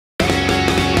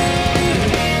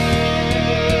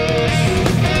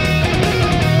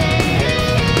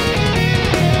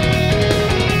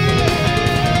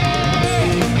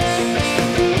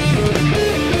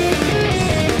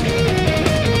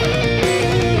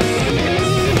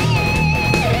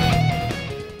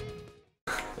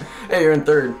you're in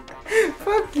third.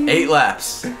 Fuck you. 8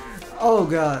 laps. Oh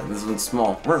god. This one's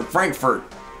small. We're in Frankfurt.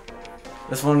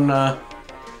 This one, kind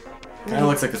of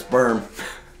looks like a sperm.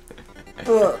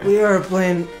 Well, we are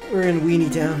playing. We're in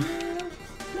Weenie Town.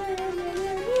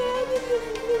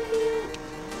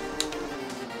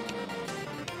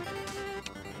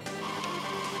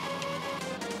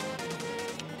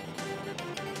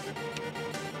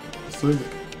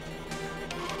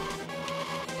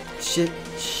 Shit,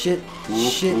 shit,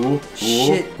 shit,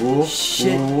 shit,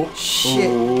 shit,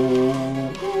 shit.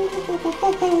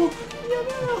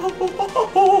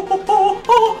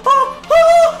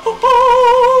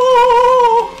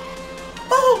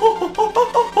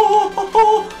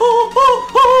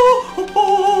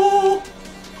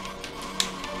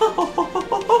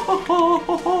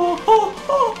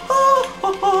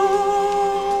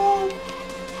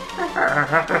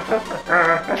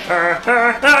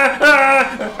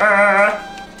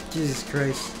 Jesus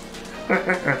Christ.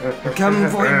 I'm coming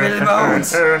for you, Billy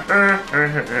Bones.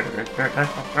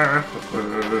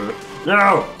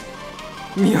 Yo!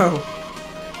 Yo.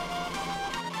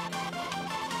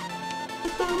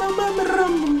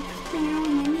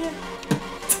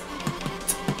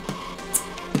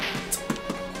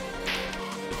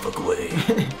 Fuck away.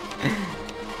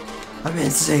 I've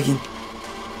been taken.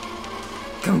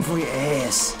 Coming for your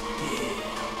ass.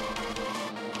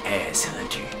 Yeah. Ass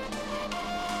hunter.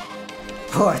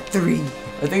 Part 3.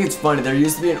 I think it's funny. There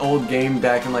used to be an old game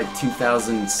back in like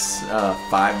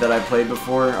 2005 that I played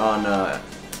before on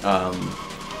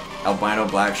Albino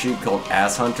Black Sheep called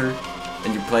Ass Hunter,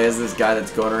 and you play as this guy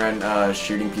that's going around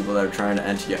shooting people that are trying to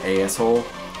enter your asshole,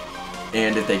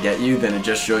 and if they get you, then it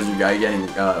just shows your guy getting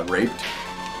raped.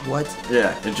 What?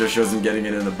 Yeah, it just shows him getting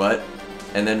it in the butt.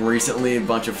 And then recently, a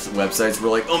bunch of websites were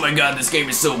like, "Oh my god, this game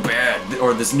is so bad,"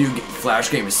 or "This new Flash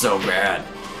game is so bad."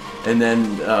 And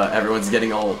then everyone's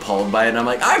getting all appalled by it, and I'm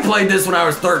like, I played this when I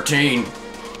was 13!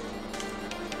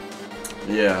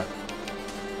 Yeah.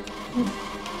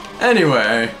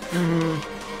 Anyway.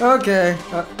 Okay,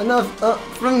 enough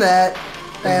from that,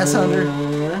 Ass Hunter.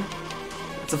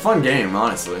 It's a fun game,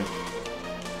 honestly.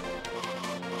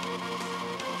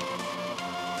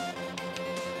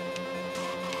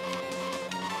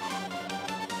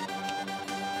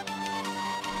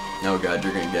 Oh god,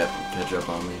 you're gonna catch up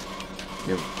on me.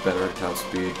 You have better top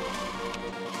speed.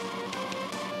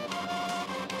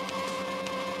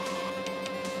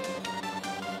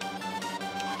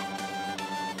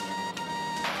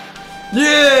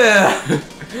 Yeah!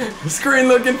 Screen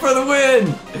looking for the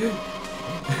win!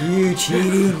 You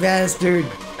cheating bastard.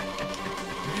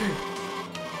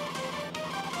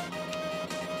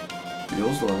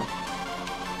 Feels low.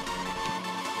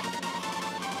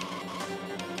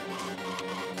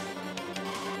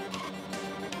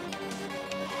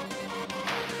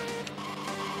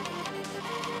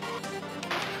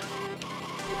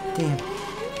 Damn.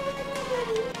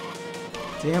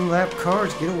 Damn lap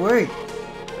cars, get away.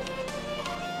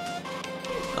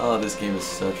 Oh, this game is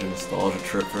such a nostalgia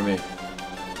trip for me.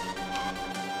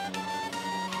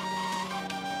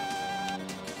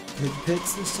 Hit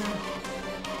pits this time?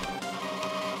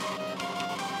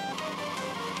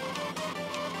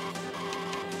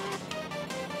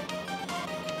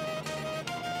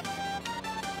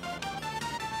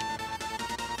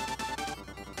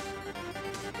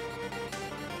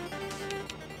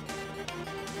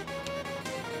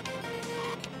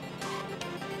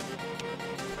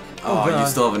 Oh, you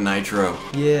still have a nitro.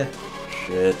 Yeah.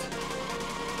 Shit.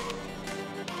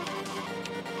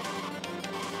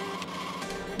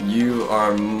 You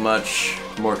are much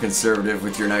more conservative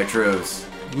with your nitros.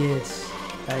 Yes,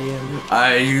 I am.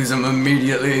 I use them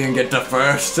immediately and get to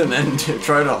first and then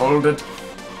try to hold it.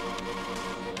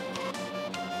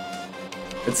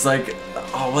 It's like,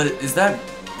 oh, what is that?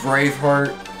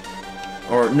 Braveheart?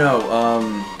 Or no,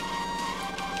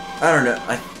 I don't know.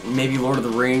 Maybe Lord of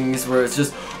the Rings, where it's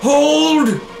just hold,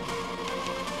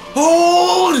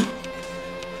 hold,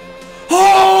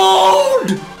 hold.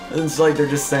 And it's like they're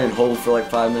just saying hold for like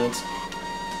 5 minutes.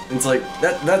 And it's like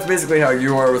that's basically how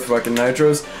you are with fucking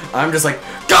nitros. I'm just like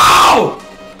go.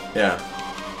 Yeah.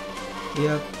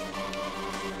 Yep.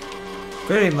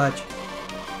 Pretty much.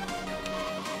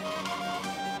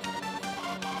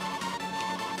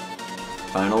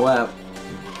 Final lap.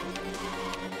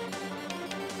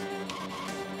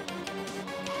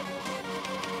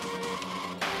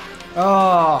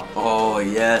 Oh. Oh,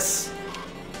 yes.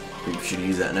 We should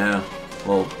use that now.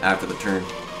 Well, after the turn.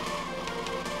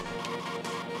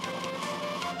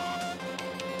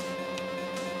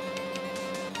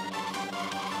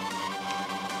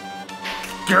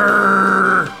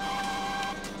 Grrr!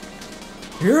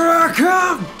 Here I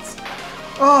come!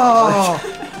 Oh!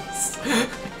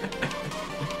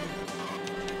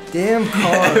 Damn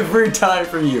car. Every time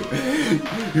from you.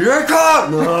 You're a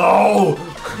cop! No!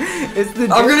 It's the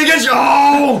I'm gonna get you!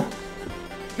 Oh!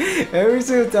 Every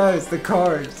single time it's the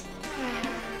cars.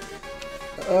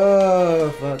 Oh,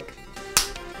 fuck.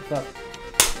 Fuck.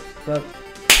 Fuck.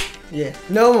 Yeah.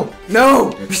 No!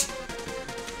 No!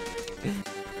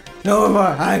 No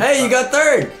more. Hey, you got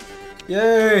third!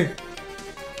 Yay!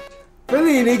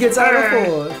 Bellini gets out of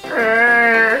fourth.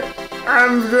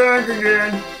 I'm drunk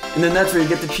again. And then that's where you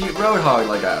get the cheap Roadhog,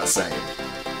 like I was saying.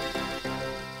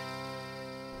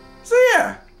 So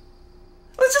yeah,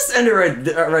 let's just end it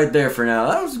right there for now.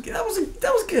 That was good.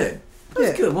 That was good.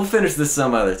 We'll finish this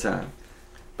some other time.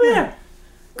 But yeah,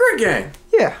 great game.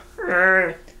 Yeah.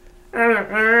 I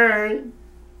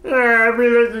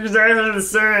feel like exactly the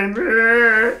same.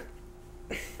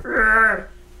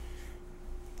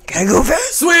 Gotta go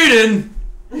fast. Sweden.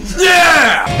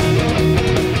 Yeah.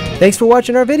 Thanks for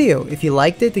watching our video. If you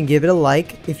liked it, then give it a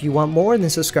like. If you want more, then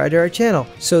subscribe to our channel.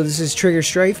 So this is Trigger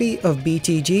Strifey of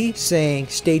BTG saying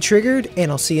stay triggered, and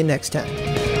I'll see you next time.